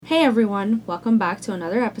Hey everyone, welcome back to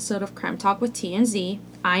another episode of Crime Talk with T and Z.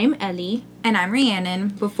 I am Ellie. And I'm Rhiannon.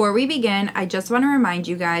 Before we begin, I just want to remind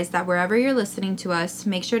you guys that wherever you're listening to us,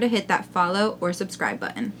 make sure to hit that follow or subscribe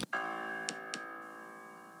button.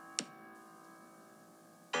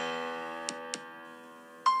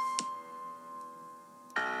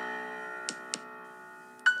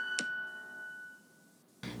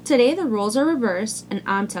 Today the roles are reversed and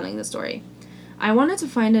I'm telling the story. I wanted to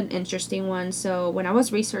find an interesting one, so when I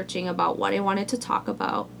was researching about what I wanted to talk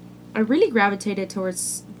about, I really gravitated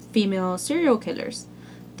towards female serial killers.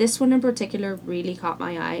 This one in particular really caught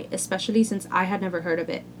my eye, especially since I had never heard of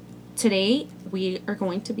it. Today we are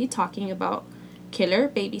going to be talking about killer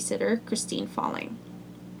babysitter Christine Falling.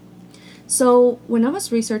 So when I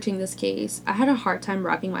was researching this case, I had a hard time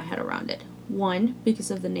wrapping my head around it. 1, because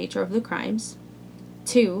of the nature of the crimes.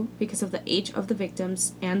 2, because of the age of the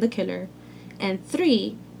victims and the killer. And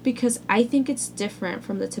 3, because I think it's different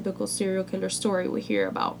from the typical serial killer story we hear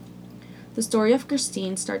about. The story of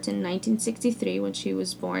Christine starts in 1963 when she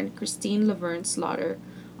was born Christine Laverne Slaughter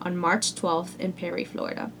on March 12th in Perry,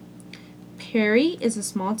 Florida. Perry is a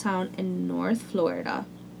small town in North Florida,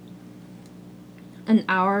 an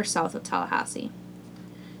hour south of Tallahassee.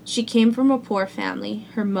 She came from a poor family.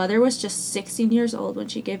 Her mother was just 16 years old when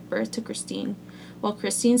she gave birth to Christine, while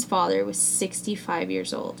Christine's father was 65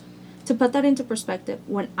 years old. To put that into perspective,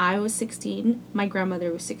 when I was 16, my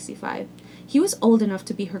grandmother was 65. He was old enough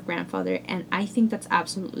to be her grandfather, and I think that's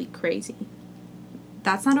absolutely crazy.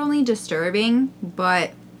 That's not only disturbing,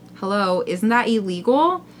 but hello, isn't that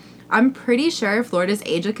illegal? I'm pretty sure Florida's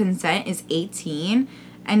age of consent is 18,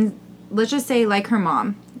 and let's just say, like her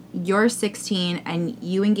mom, you're 16 and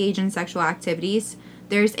you engage in sexual activities,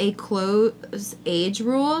 there's a close age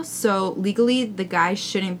rule, so legally the guy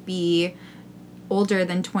shouldn't be older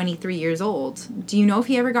than 23 years old. Do you know if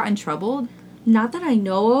he ever got in trouble? Not that I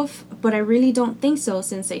know of, but I really don't think so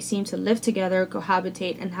since they seem to live together,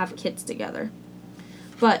 cohabitate, and have kids together.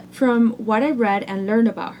 But from what I read and learned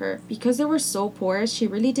about her, because they were so poor, she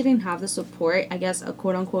really didn't have the support, I guess a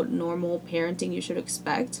quote-unquote normal parenting you should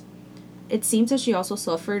expect. It seems that she also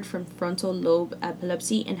suffered from frontal lobe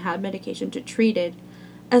epilepsy and had medication to treat it,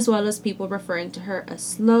 as well as people referring to her as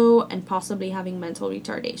slow and possibly having mental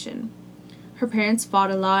retardation. Her parents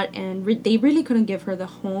fought a lot and they really couldn't give her the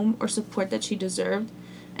home or support that she deserved,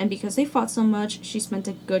 and because they fought so much, she spent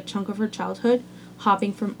a good chunk of her childhood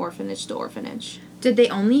hopping from orphanage to orphanage. Did they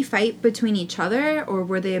only fight between each other, or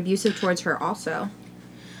were they abusive towards her also?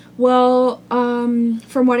 Well,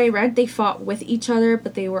 from what I read, they fought with each other,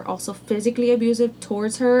 but they were also physically abusive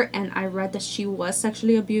towards her, and I read that she was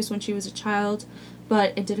sexually abused when she was a child,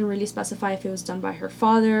 but it didn't really specify if it was done by her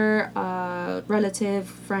father, relative,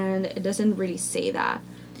 friend. It doesn't really say that,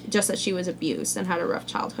 just that she was abused and had a rough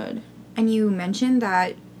childhood. And you mentioned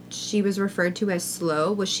that she was referred to as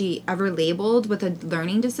slow. Was she ever labeled with a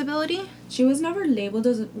learning disability? She was never labeled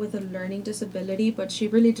with a learning disability, but she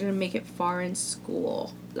really didn't make it far in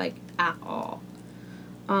school, like, at all.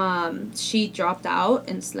 She dropped out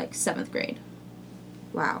in, 7th grade.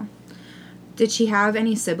 Wow. Did she have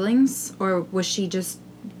any siblings, or was she just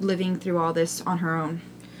living through all this on her own?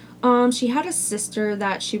 She had a sister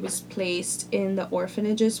that she was placed in the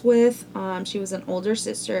orphanages with. She was an older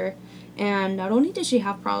sister, and not only did she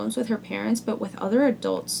have problems with her parents, but with other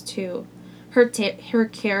adults, too. Her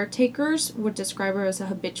caretakers would describe her as a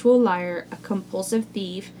habitual liar, a compulsive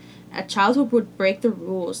thief, a child who would break the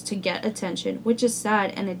rules to get attention, which is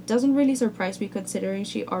sad, and it doesn't really surprise me considering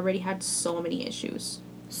she already had so many issues.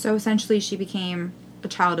 So essentially she became a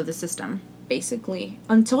child of the system. Basically,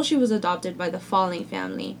 until she was adopted by the Falling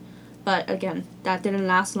family. But again, that didn't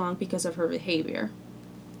last long because of her behavior.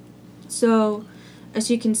 So, as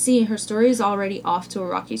you can see, her story is already off to a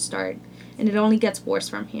rocky start, and it only gets worse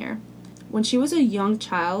from here. When she was a young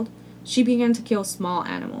child, she began to kill small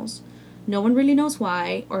animals. No one really knows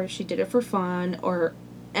why, or if she did it for fun, or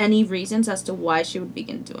any reasons as to why she would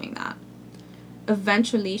begin doing that.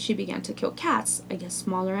 Eventually, she began to kill cats. I guess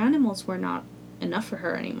smaller animals were not enough for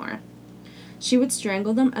her anymore. She would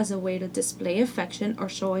strangle them as a way to display affection or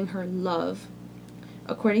showing her love,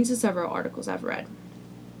 according to several articles I've read.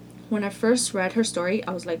 When I first read her story,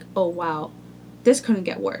 I was like, oh wow, this couldn't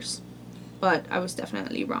get worse. But I was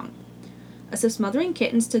definitely wrong. As if smothering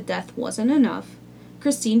kittens to death wasn't enough,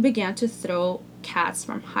 Christine began to throw cats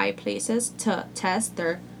from high places to test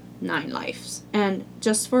their 9 lives. And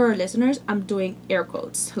just for our listeners, I'm doing air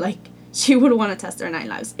quotes. Like, she would want to test their 9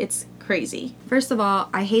 lives. It's crazy. First of all,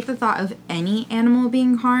 I hate the thought of any animal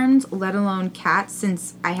being harmed, let alone cats,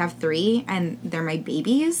 since I have 3 and they're my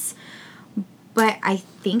babies. But I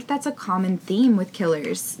think that's a common theme with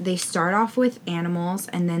killers. They start off with animals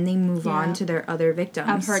and then they move on to their other victims.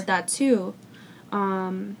 I've heard that too.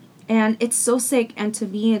 And it's so sick, and to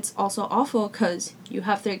me it's also awful because you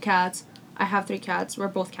have 3 cats, I have 3 cats, we're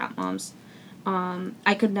both cat moms.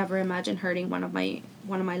 I could never imagine hurting one of my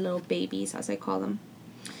little babies, as I call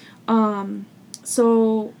them.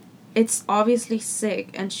 So it's obviously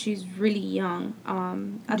sick, and she's really young.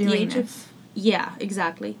 At the age of... Yeah,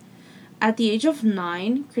 exactly. At the age of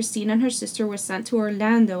 9, Christine and her sister were sent to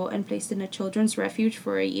Orlando and placed in a children's refuge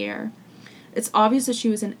for a year. It's obvious that she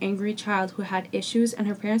was an angry child who had issues, and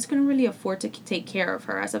her parents couldn't really afford to take care of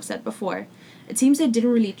her, as I've said before. It seems they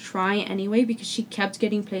didn't really try anyway because she kept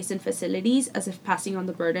getting placed in facilities as if passing on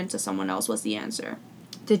the burden to someone else was the answer.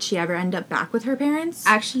 Did she ever end up back with her parents?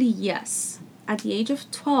 Actually, yes. At the age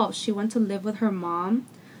of 12, she went to live with her mom,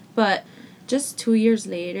 but just 2 years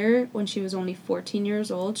later, when she was only 14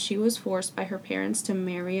 years old, she was forced by her parents to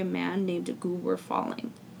marry a man named Goober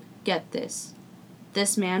Falling. Get this.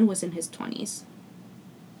 This man was in his 20s.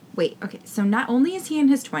 Wait, okay, so not only is he in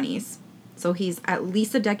his 20s, so he's at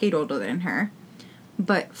least a decade older than her,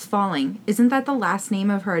 but Falling, isn't that the last name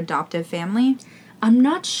of her adoptive family? I'm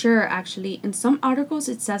not sure, actually. In some articles,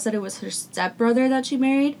 it says that it was her stepbrother that she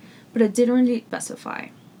married, but it didn't really specify.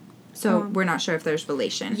 So we're not sure if there's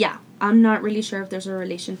relation. Yeah, I'm not really sure if there's a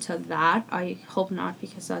relation to that. I hope not,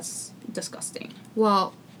 because that's disgusting.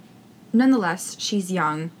 Well, nonetheless, she's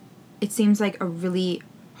young. It seems like a really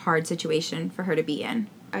hard situation for her to be in.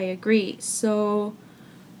 I agree. So,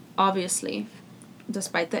 obviously,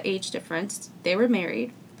 despite the age difference, they were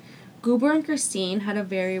married. Goober and Christine had a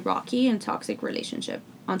very rocky and toxic relationship,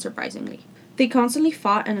 unsurprisingly. They constantly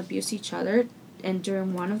fought and abused each other, and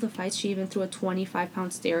during one of the fights, she even threw a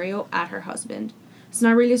 25-pound stereo at her husband. It's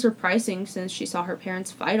not really surprising since she saw her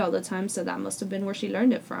parents fight all the time, so that must have been where she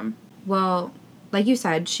learned it from. Well, like you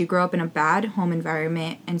said, she grew up in a bad home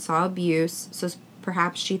environment and saw abuse, so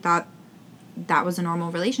perhaps she thought that was a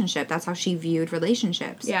normal relationship. That's how she viewed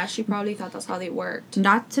relationships. Yeah, she probably thought that's how they worked.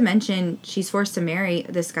 Not to mention, she's forced to marry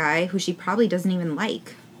this guy who she probably doesn't even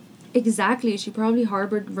like. Exactly. She probably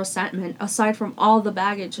harbored resentment, aside from all the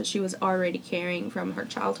baggage that she was already carrying from her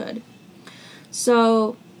childhood.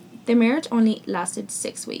 So, their marriage only lasted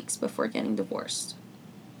 6 weeks before getting divorced.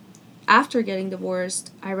 After getting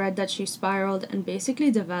divorced, I read that she spiraled and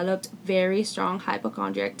basically developed very strong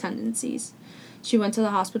hypochondriac tendencies. She went to the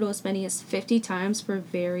hospital as many as 50 times for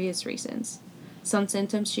various reasons. Some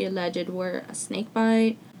symptoms she alleged were a snake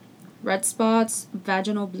bite, red spots,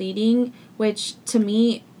 vaginal bleeding, which to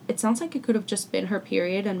me, it sounds like it could have just been her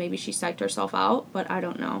period and maybe she psyched herself out, but I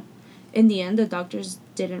don't know. In the end, the doctors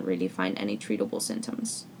didn't really find any treatable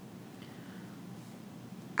symptoms.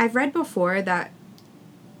 I've read before that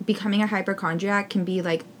becoming a hypochondriac can be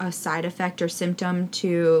like a side effect or symptom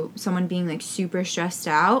to someone being like super stressed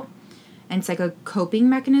out. And it's like a coping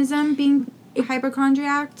mechanism being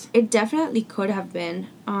hypochondriac. It definitely could have been.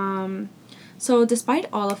 So despite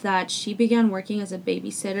all of that, she began working as a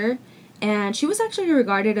babysitter, and she was actually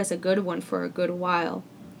regarded as a good one for a good while.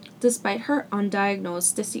 Despite her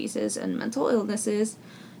undiagnosed diseases and mental illnesses,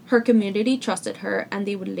 her community trusted her, and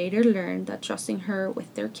they would later learn that trusting her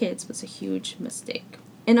with their kids was a huge mistake.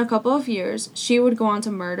 In a couple of years, she would go on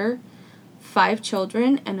to murder 5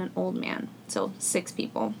 children and an old man. So 6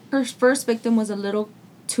 people. Her first victim was a little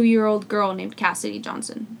 2-year-old girl named Cassidy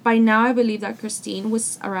Johnson. By now, I believe that Christine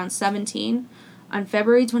was around 17. On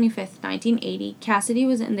February 25th, 1980, Cassidy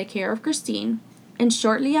was in the care of Christine, and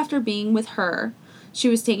shortly after being with her, she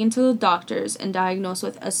was taken to the doctors and diagnosed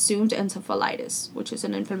with assumed encephalitis, which is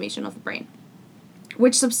an inflammation of the brain,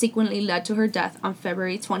 which subsequently led to her death on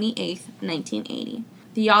February 28th, 1980.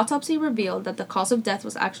 The autopsy revealed that the cause of death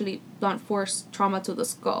was actually blunt force trauma to the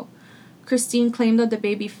skull. Christine claimed that the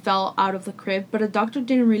baby fell out of the crib, but a doctor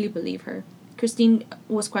didn't really believe her. Christine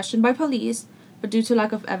was questioned by police, but due to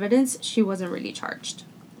lack of evidence, she wasn't really charged.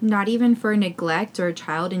 Not even for neglect or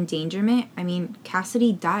child endangerment? I mean,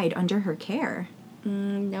 Cassidy died under her care.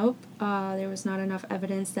 Nope. There was not enough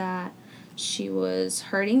evidence that she was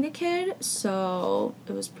hurting the kid, so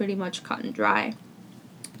it was pretty much cut and dry.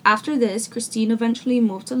 After this, Christine eventually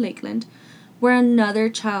moved to Lakeland, where another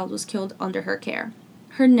child was killed under her care.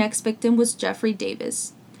 Her next victim was Jeffrey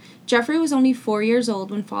Davis. Jeffrey was only 4 years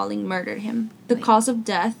old when Falling murdered him. The cause of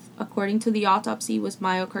death, according to the autopsy, was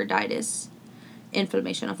myocarditis,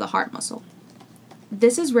 inflammation of the heart muscle.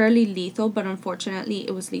 This is rarely lethal, but unfortunately,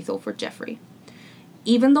 it was lethal for Jeffrey.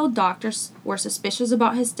 Even though doctors were suspicious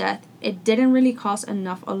about his death, it didn't really cause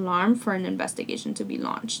enough alarm for an investigation to be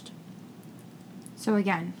launched. So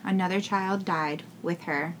again, another child died with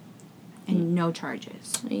her, and no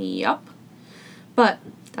charges. Yup. But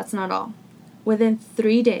that's not all. Within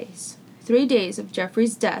 3 days of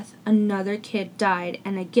Jeffrey's death, another kid died,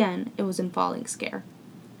 and again, it was in Falling Scare.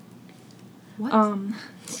 What?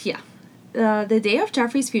 Yeah. The day of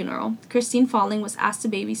Jeffrey's funeral, Christine Falling was asked to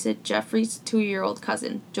babysit Jeffrey's 2-year-old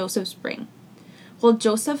cousin, Joseph Spring. While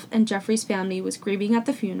Joseph and Jeffrey's family was grieving at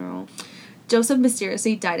the funeral, Joseph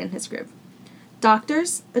mysteriously died in his crib.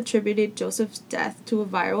 Doctors attributed Joseph's death to a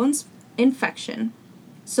viral infection,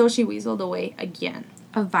 so she weaseled away again.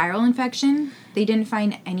 A viral infection? They didn't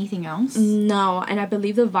find anything else? No, and I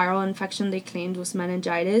believe the viral infection they claimed was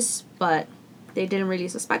meningitis, but they didn't really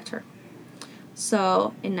suspect her.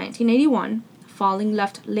 So, in 1981, Falling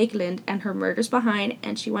left Lakeland and her murders behind,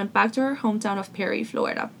 and she went back to her hometown of Perry,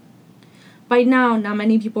 Florida. By now, not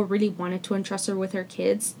many people really wanted to entrust her with her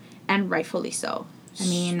kids, and rightfully so. I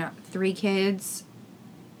mean, 3 kids.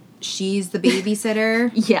 She's the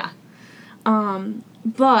babysitter. Yeah.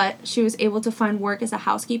 But she was able to find work as a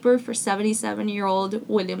housekeeper for 77-year-old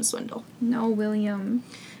William Swindle. No, William.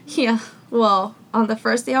 Yeah. Well, on the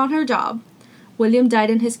first day on her job, William died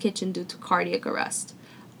in his kitchen due to cardiac arrest,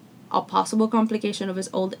 a possible complication of his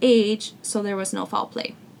old age, so there was no foul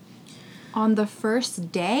play. On the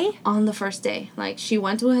first day? On the first day. Like, she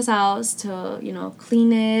went to his house to,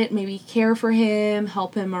 clean it, maybe care for him,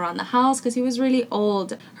 help him around the house, because he was really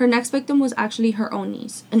old. Her next victim was actually her own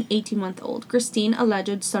niece, an 18-month-old. Christine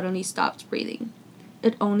alleged suddenly stopped breathing.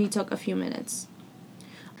 It only took a few minutes.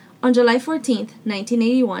 On July 14th,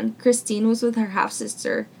 1981, Christine was with her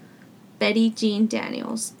half-sister, Betty Jean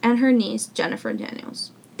Daniels, and her niece, Jennifer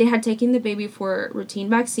Daniels. They had taken the baby for routine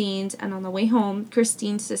vaccines, and on the way home,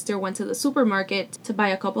 Christine's sister went to the supermarket to buy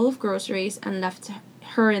a couple of groceries and left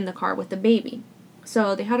her in the car with the baby.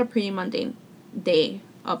 So they had a pretty mundane day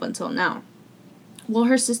up until now. While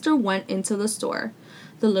her sister went into the store,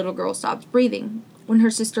 the little girl stopped breathing. When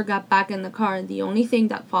her sister got back in the car, the only thing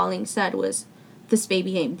that Falling said was, "This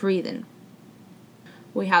baby ain't breathing."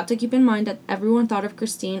 We have to keep in mind that everyone thought of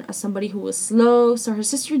Christine as somebody who was slow, so her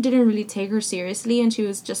sister didn't really take her seriously, and she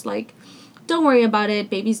was just like, "Don't worry about it,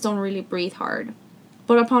 babies don't really breathe hard."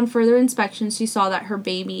 But upon further inspection, she saw that her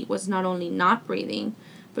baby was not only not breathing,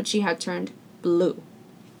 but she had turned blue.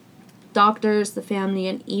 Doctors, the family,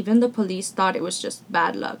 and even the police thought it was just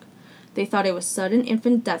bad luck. They thought it was sudden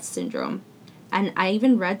infant death syndrome. And I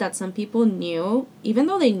even read that some people knew, even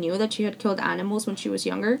though they knew that she had killed animals when she was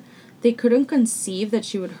younger, they couldn't conceive that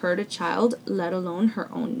she would hurt a child, let alone her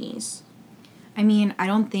own niece. I mean, I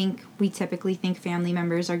don't think we typically think family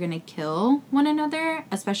members are going to kill one another,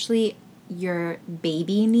 especially your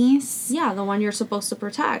baby niece. Yeah, the one you're supposed to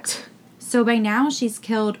protect. So by now, she's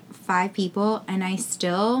killed 5 people, and I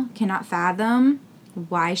still cannot fathom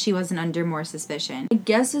why she wasn't under more suspicion. I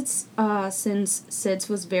guess it's since SIDS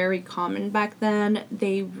was very common back then,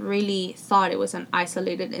 they really thought it was an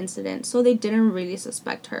isolated incident, so they didn't really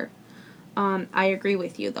suspect her. I agree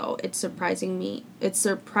with you, though. It surprises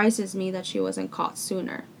me that she wasn't caught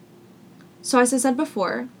sooner. So as I said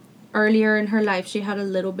before, earlier in her life, she had a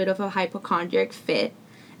little bit of a hypochondriac fit,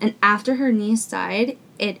 and after her niece died,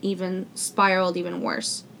 it even spiraled even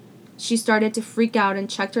worse. She started to freak out and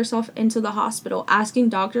checked herself into the hospital, asking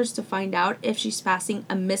doctors to find out if she's passing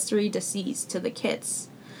a mystery disease to the kids.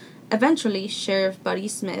 Eventually, Sheriff Buddy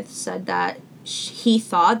Smith said that he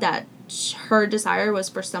thought that her desire was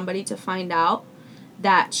for somebody to find out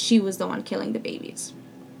that she was the one killing the babies.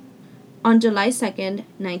 On July 2nd,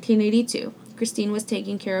 1982, Christine was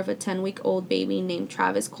taking care of a 10-week-old baby named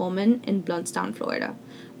Travis Coleman in Blountstown, Florida,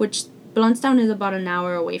 which Blountstown is about an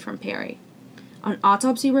hour away from Perry. An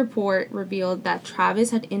autopsy report revealed that Travis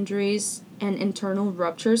had injuries and internal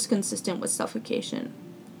ruptures consistent with suffocation.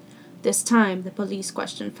 This time, the police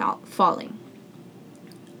questioned Falling.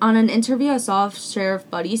 On an interview I saw of Sheriff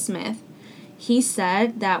Buddy Smith, he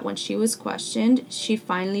said that when she was questioned, she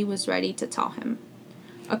finally was ready to tell him.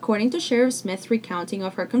 According to Sheriff Smith's recounting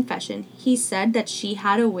of her confession, he said that she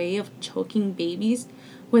had a way of choking babies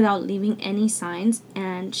without leaving any signs,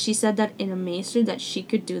 and she said that it amazed her that she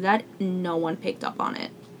could do that and no one picked up on it.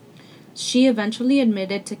 She eventually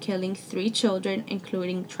admitted to killing 3 children,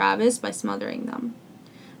 including Travis, by smothering them.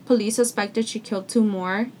 Police suspected she killed 2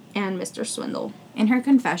 more and Mr. Swindle. In her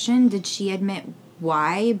confession, did she admit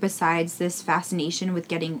why, besides this fascination with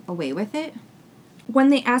getting away with it? When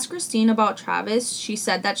they asked Christine about Travis, she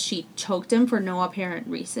said that she choked him for no apparent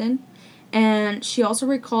reason. And she also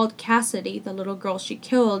recalled Cassidy, the little girl she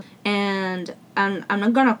killed, and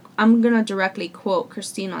I'm gonna directly quote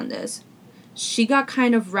Christine on this. She got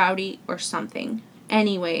kind of rowdy or something.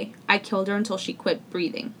 Anyway, I killed her until she quit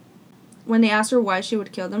breathing. When they asked her why she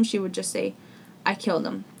would kill them, she would just say, "I killed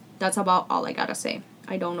them. That's about all I gotta say.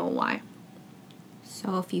 I don't know why."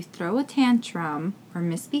 So if you throw a tantrum or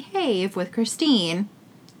misbehave with Christine,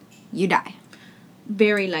 you die.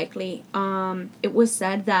 Very likely. It was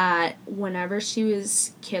said that whenever she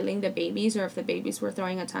was killing the babies, or if the babies were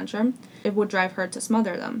throwing a tantrum, it would drive her to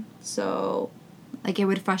smother them. So, like, it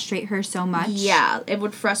would frustrate her so much? Yeah, it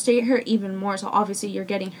would frustrate her even more. So obviously you're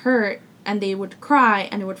getting hurt, and they would cry,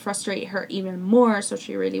 and it would frustrate her even more, so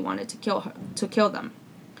she really wanted to kill them.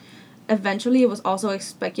 Eventually, it was also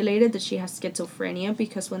speculated that she has schizophrenia,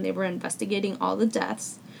 because when they were investigating all the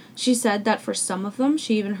deaths, she said that for some of them,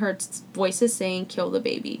 she even heard voices saying, "Kill the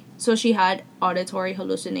baby." So she had auditory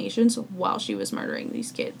hallucinations while she was murdering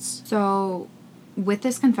these kids. So, with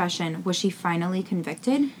this confession, was she finally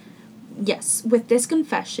convicted? Yes. With this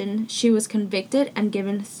confession, she was convicted and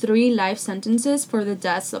given 3 life sentences for the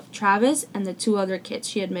deaths of Travis and the 2 other kids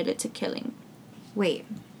she admitted to killing. Wait.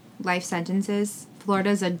 Life sentences?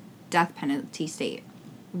 Florida's a death penalty state.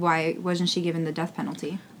 Why wasn't she given the death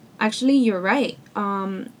penalty? Actually, you're right.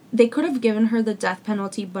 They could have given her the death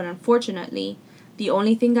penalty, but unfortunately, the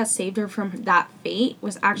only thing that saved her from that fate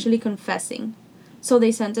was actually confessing. So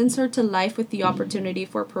they sentenced her to life with the opportunity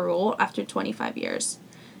for parole after 25 years.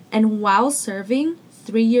 And while serving,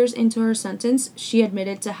 3 years into her sentence, she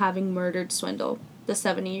admitted to having murdered Swindle, the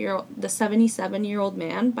 77-year-old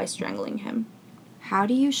man, by strangling him. How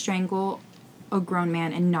do you strangle a grown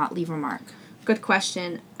man and not leave a mark? Good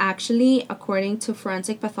question. Actually, according to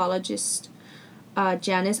forensic pathologist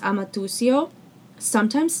Janice Amatucio,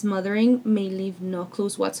 sometimes smothering may leave no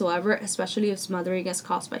clues whatsoever, especially if smothering is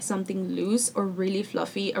caused by something loose or really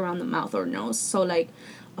fluffy around the mouth or nose. So like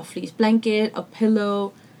a fleece blanket, a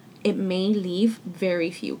pillow, it may leave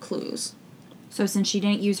very few clues. So since she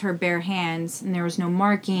didn't use her bare hands and there was no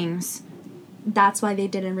markings... That's why they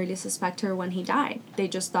didn't really suspect her when he died. They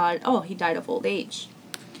just thought, oh, he died of old age.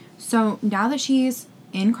 So now that she's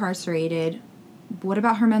incarcerated, what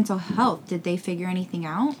about her mental health? Did they figure anything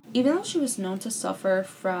out? Even though she was known to suffer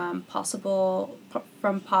from possibly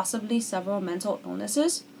several mental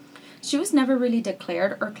illnesses, she was never really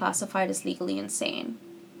declared or classified as legally insane.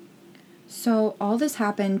 So all this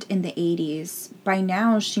happened in the 80s. By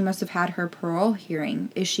now, she must have had her parole hearing.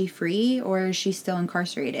 Is she free or is she still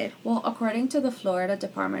incarcerated? Well, according to the Florida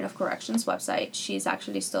Department of Corrections website, she's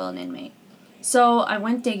actually still an inmate. So I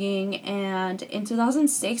went digging, and in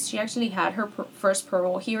 2006, she actually had her first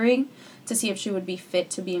parole hearing to see if she would be fit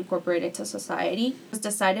to be incorporated to society. It was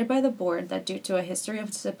decided by the board that due to a history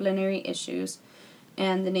of disciplinary issues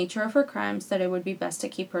and the nature of her crimes, that it would be best to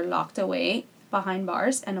keep her locked away behind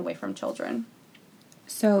bars and away from children.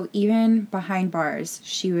 So even behind bars,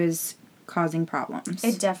 she was causing problems.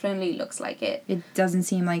 It definitely looks like it. It doesn't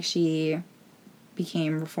seem like she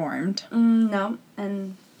became reformed. No,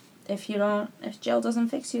 and if jail doesn't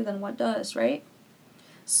fix you, then what does, right?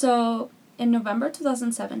 So in November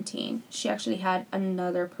 2017, she actually had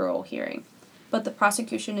another parole hearing, but the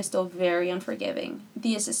prosecution is still very unforgiving.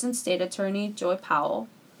 The assistant state attorney, Joy Powell,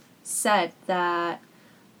 said that,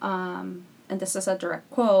 and this is a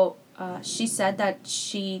direct quote, she said that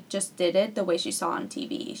she just did it the way she saw on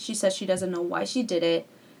TV. She says she doesn't know why she did it.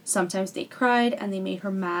 Sometimes they cried and they made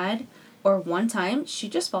her mad, or one time she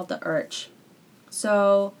just felt the urge.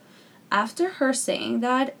 So after her saying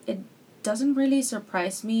that, it doesn't really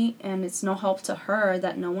surprise me, and it's no help to her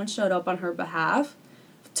that no one showed up on her behalf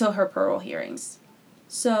to her parole hearings.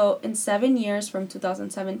 So in 7 years from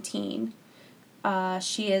 2017,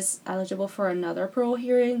 she is eligible for another parole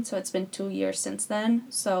hearing, so it's been 2 years since then.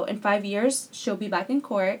 So in 5 years, she'll be back in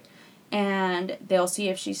court, and they'll see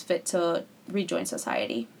if she's fit to rejoin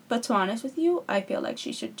society. But to be honest with you, I feel like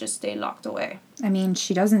she should just stay locked away. I mean,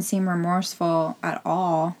 she doesn't seem remorseful at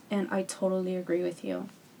all. And I totally agree with you.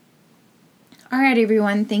 All right,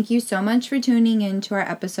 everyone. Thank you so much for tuning in to our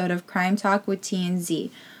episode of Crime Talk with TNZ.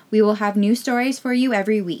 We will have new stories for you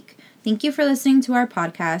every week. Thank you for listening to our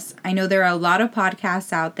podcast. I know there are a lot of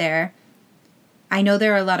podcasts out there. I know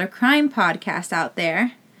there are a lot of crime podcasts out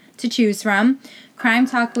there to choose from. Crime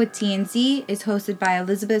Talk with TNZ is hosted by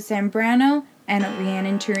Elizabeth Zambrano and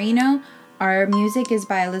Rhiannon Torino. Our music is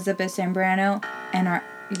by Elizabeth Zambrano, and our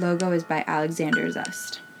logo is by Alexander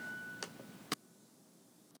Zust.